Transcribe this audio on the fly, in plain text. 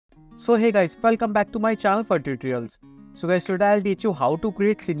So hey guys, welcome back to my channel for tutorials. So guys, today I'll teach you how to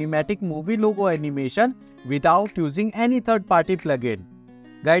create cinematic movie logo animation without using any third-party plugin.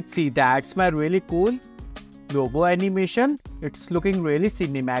 Guys, see, that's my really cool logo animation. It's looking really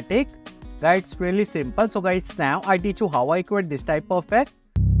cinematic. Right, it's really simple. So guys, now I teach you how I create this type of effect.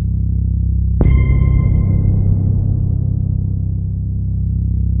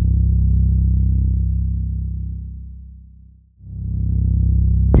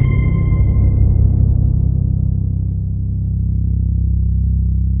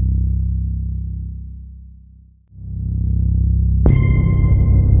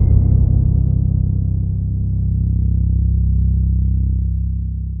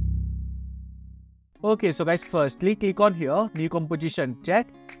 Okay, so guys, firstly click on here, new composition, check.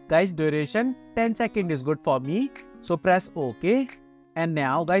 Guys, duration 10 seconds is good for me. So press OK. And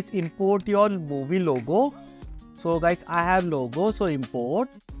now guys, import your movie logo. So guys, I have logo, so import.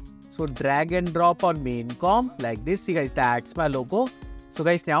 So drag and drop on main comp like this. See guys, that's my logo. So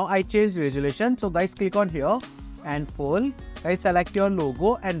guys, now I change resolution. So guys, click on here and full. Guys, select your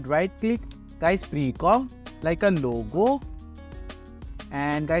logo and right click. Guys, pre-comp like a logo.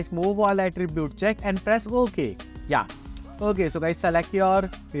 And guys, move all attribute, check and press OK. Yeah. Okay, so guys, select your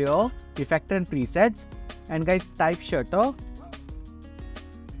here effect and presets and guys, type shutter.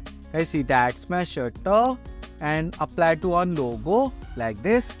 Guys, see, that's my shutter and apply to on logo like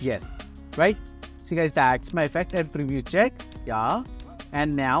this. Yes, right. See guys, that's my effect and preview, check. Yeah.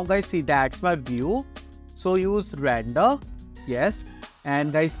 And now guys, see, that's my view. So use render. Yes.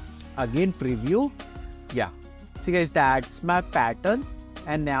 And guys, again preview. Yeah. See guys, that's my pattern.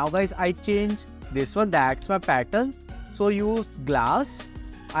 And now guys, I change this one, that's my pattern. So use glass.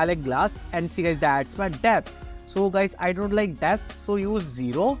 I like glass. And see guys, that's my depth. So guys, I don't like depth, so use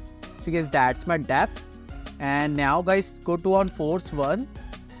 0. See guys, that's my depth. And now guys, go to on force 1.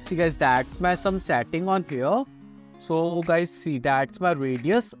 See guys, that's my some setting on here. So guys, see, that's my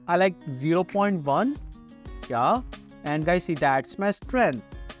radius. I like 0.1. Yeah. And guys, see, that's my strength.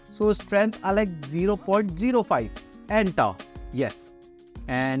 So strength, I like 0.05. Enter. Yes.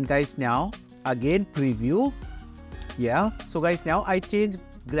 And guys, now again preview. Yeah. So guys, now I change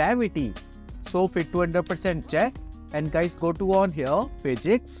gravity. So fit to 100%, check. And guys, go to on here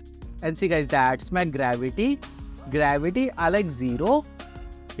physics. And see guys, that's my gravity. Gravity, I like 0.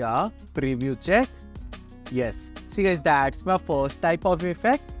 Yeah. Preview, check. Yes. See guys, that's my first type of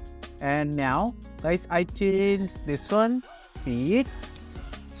effect. And now guys, I change this one speed.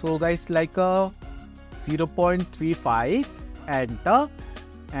 So guys, like a 0.35. Enter.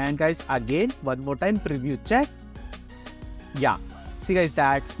 And guys, again one more time preview, check. Yeah. See guys,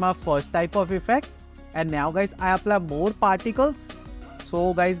 that's my first type of effect. And now guys, I apply more particles.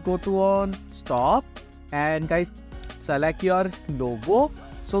 So guys, go to on stop and guys, select your logo.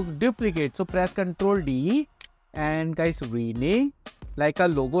 So duplicate. So press Ctrl D and guys, rename like a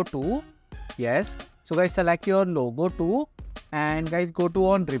logo 2. Yes. So guys, select your logo 2 and guys, go to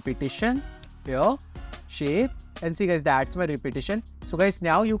on repetition here, shape. And see guys, that's my repetition. So guys,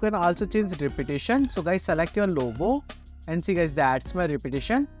 now you can also change repetition. So guys, select your logo and see guys, that's my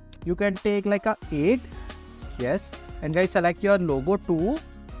repetition. You can take like a 8. Yes. And guys, select your logo 2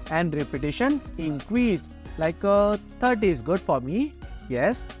 and repetition increase like a 30 is good for me.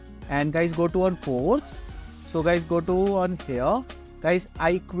 Yes. And guys, go to on force. So guys, go to on here. Guys,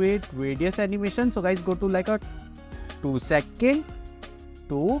 I create radius animation. So guys, go to like a 2 second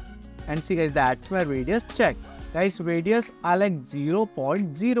 2 and see guys, that's my radius, check. Guys, radius I like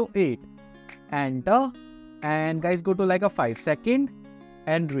 0.08. Enter. And guys, go to like a 5 second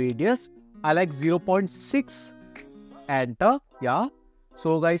and radius I like 0.6. Enter. Yeah.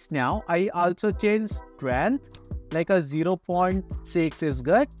 So guys, now I also change strength like a 0.6 is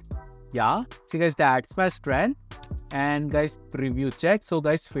good. Yeah. See guys, that's my strength. And guys, preview, check. So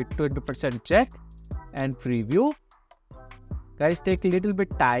guys, fit to 100%, check and preview. Guys, take a little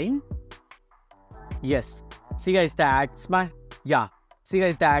bit time. Yes. See guys, that's my, yeah. See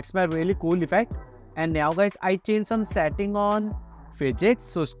guys, that's my really cool effect. And now guys, I change some setting on physics.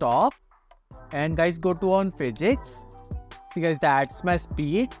 So stop. And guys, go to on physics. See guys, that's my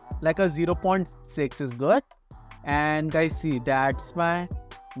speed. Like a 0.6 is good. And guys, see, that's my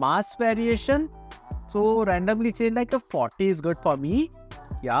mass variation. So randomly change like a 40 is good for me.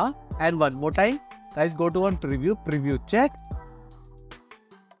 Yeah. And one more time. Guys, go to on preview, check.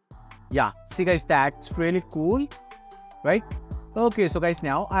 Yeah, see guys, that's really cool, right? Okay, so guys,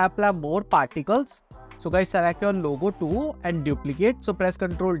 now I apply more particles. So guys, select your logo 2 and duplicate. So press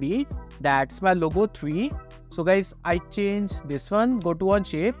Ctrl D. That's my logo 3. So guys, I change this one, go to on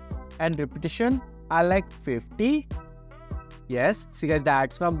shape and repetition. I like 50. Yes, see guys,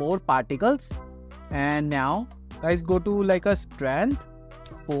 that's my more particles. And now guys, go to like a strength,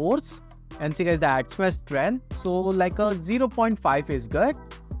 force, and see guys, that's my strength. So like a 0.5 is good.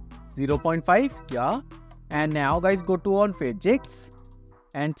 0.5, yeah. And now guys, go to on physics,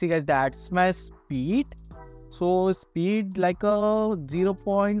 and see guys, that's my speed. So speed like a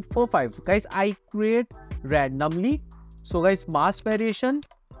 0.45. Guys, I create randomly. So guys, mass variation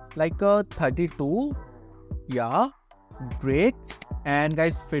like a 32. Yeah, great. And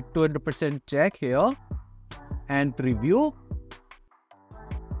guys, fit 200% check here and preview.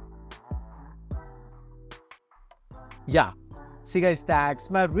 Yeah, see guys, that's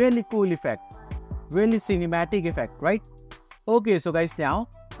my really cool effect, really cinematic effect, right? Okay, so guys, now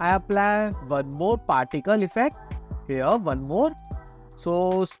I apply one more particle effect here, one more.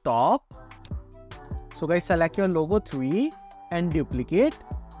 So stop. So guys, select your logo 3 and duplicate.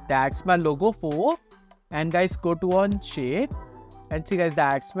 That's my logo 4. And guys, go to on shape, and see guys,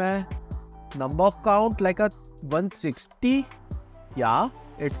 that's my number of count like a 160. Yeah,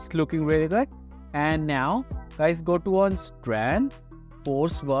 it's looking really good. And now guys, go to on strength,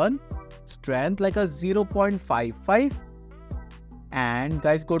 force 1, strength like a 0.55. And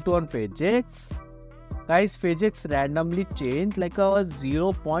guys, go to on physics. Guys, physics randomly change like a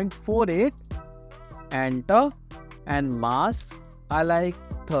 0.48. Enter. And mass I like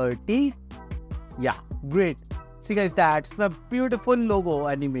 30. Yeah, great. See guys, that's my beautiful logo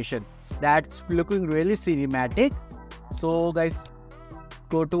animation. That's looking really cinematic. So guys,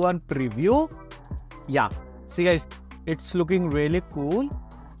 go to on preview. Yeah, see guys, it's looking really cool,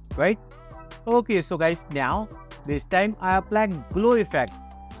 right? Okay, so guys, now this time I apply glow effect.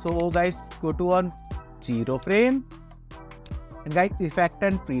 So guys, go to on 0 frame, and guys, effect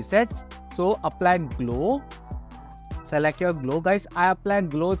and presets. So apply glow, select your glow. Guys, I apply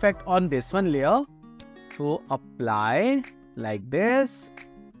glow effect on this one layer. So apply like this.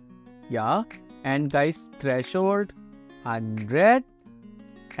 Yeah, and guys, threshold 100,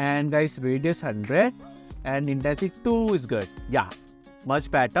 and guys, radius 100, and intensity 2 is good. Yeah,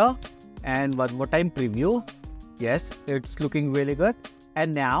 much better. And one more time preview. Yes, it's looking really good.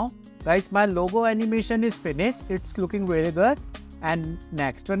 And now guys, my logo animation is finished. It's looking really good. And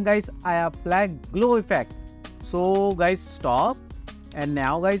next one guys, I apply glow effect. So guys, stop. And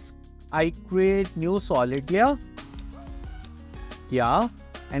now guys, I create new solid layer. Yeah,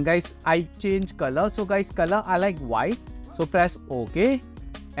 and guys, I change color. So guys, color I like white. So press OK.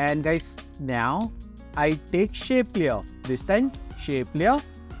 And guys, now I take shape layer. This time shape layer.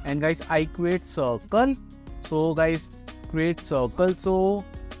 And guys, I create circle. So guys, create circle. So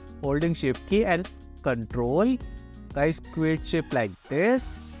holding shift key and control. Guys, create shape like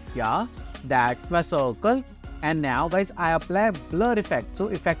this. Yeah, that's my circle. And now guys, I apply blur effect. So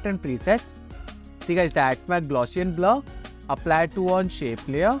effect and preset. See guys, that's my Gaussian blur. Apply to on shape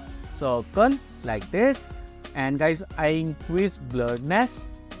layer, circle like this. And guys, I increase blurriness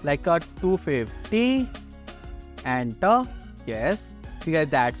like a 250. Enter. Yes. See guys,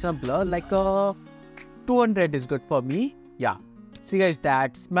 that's a blur like a 200 is good for me. Yeah. See guys,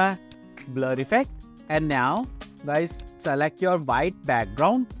 that's my blur effect. And now guys, select your white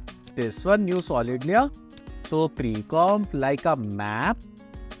background. This one, new solid layer. So pre-comp like a map.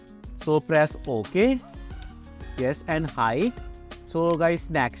 So press OK. Yes, and height. So guys,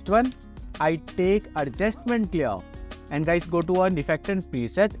 next one, I take adjustment layer. And guys, go to an effect and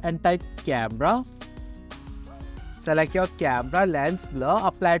preset and type camera. Select your camera lens blur,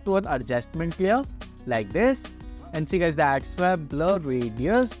 apply to an adjustment layer like this. And see guys, that's my blur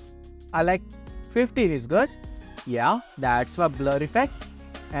radius. I like 15 is good. Yeah, that's my blur effect.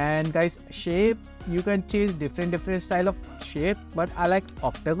 And guys, shape, you can change different style of shape, but I like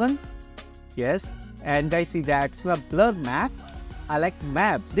octagon. Yes. And guys, see, that's my blur map. I like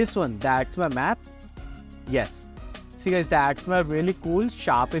map. This one, that's my map. Yes. See guys, that's my really cool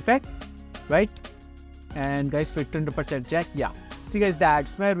sharp effect, right? And guys, 100% check. Yeah. See guys,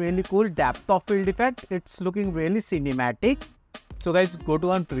 that's my really cool depth of field effect. It's looking really cinematic. So guys, go to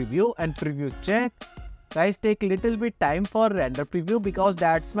on preview and preview check. Guys, take little bit time for render preview because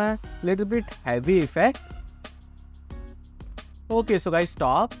that's my little bit heavy effect. Okay, so guys,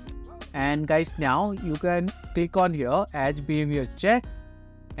 stop. And guys, now you can click on here, edge behavior check.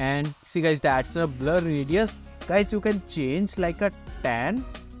 And see guys, that's the blur radius. Guys, you can change like a 10.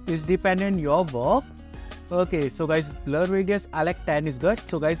 It's dependent on your work. Okay, so guys, blur radius, I like 10 is good.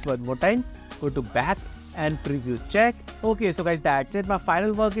 So guys, one more time, go to back and preview check. Okay, so guys, that's it. My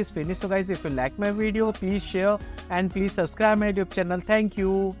final work is finished. So guys, if you like my video, please share and please subscribe my YouTube channel. Thank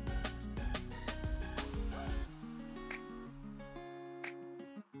you.